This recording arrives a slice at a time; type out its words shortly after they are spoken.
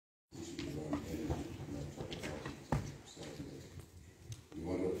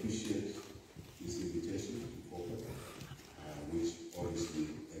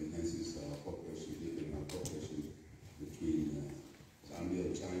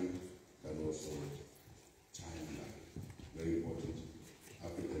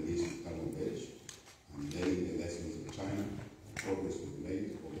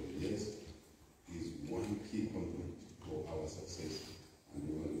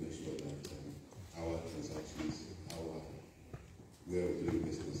way of doing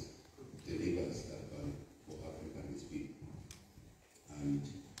business delivers that value for Africa and its people, and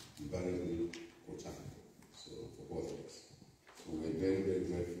invariably for China, so for both of us. So we're very, very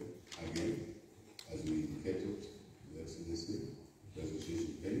grateful again, as we indicated, Your Excellency,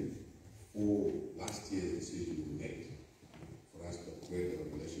 President Penny, for last year's decision we made for us to upgrade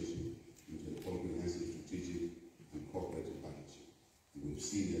our relationship into a comprehensive strategic and cooperative partnership. And we've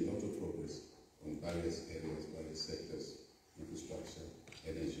seen a lot of progress on various areas, various sectors, infrastructure,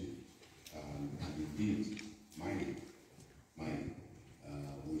 energy, and indeed mining,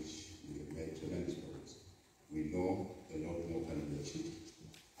 which we have made tremendous progress. We know a lot more can be achieved,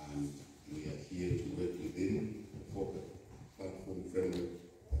 and we are here to work within the FOCA platform framework,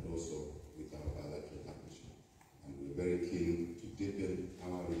 but also with our bilateral partnership. And we're very keen to deepen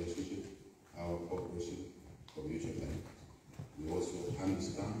our relationship, our cooperation for mutual benefit. We also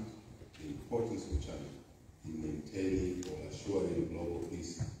understand the importance of China in maintaining or assuring global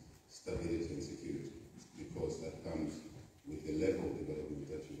peace, stability, and security, because that comes with the level of development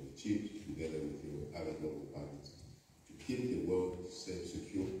that you have achieved together with your other global partners to keep the world safe,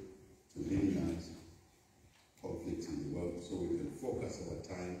 secure, to minimize conflicts in the world, so we can focus our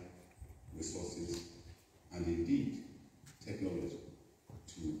time, resources, and indeed technology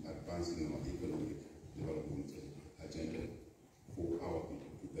to advancing our economic development agenda for our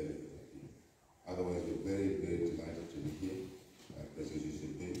people, to benefit our people. Otherwise, we're very, very delighted to be here at President Xi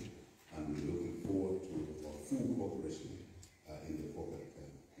Jinping, and we're looking forward to our full cooperation in the FOCA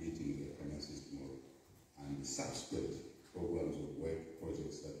meeting that commences tomorrow, and the subsequent programs of work,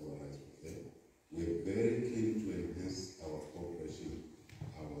 projects that will arise from there. We're very keen to enhance our cooperation,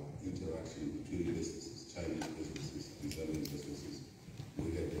 our interaction between businesses, Chinese businesses and Zambian businesses.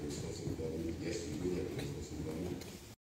 We have the resource of government. Yes, we do have the resource of government.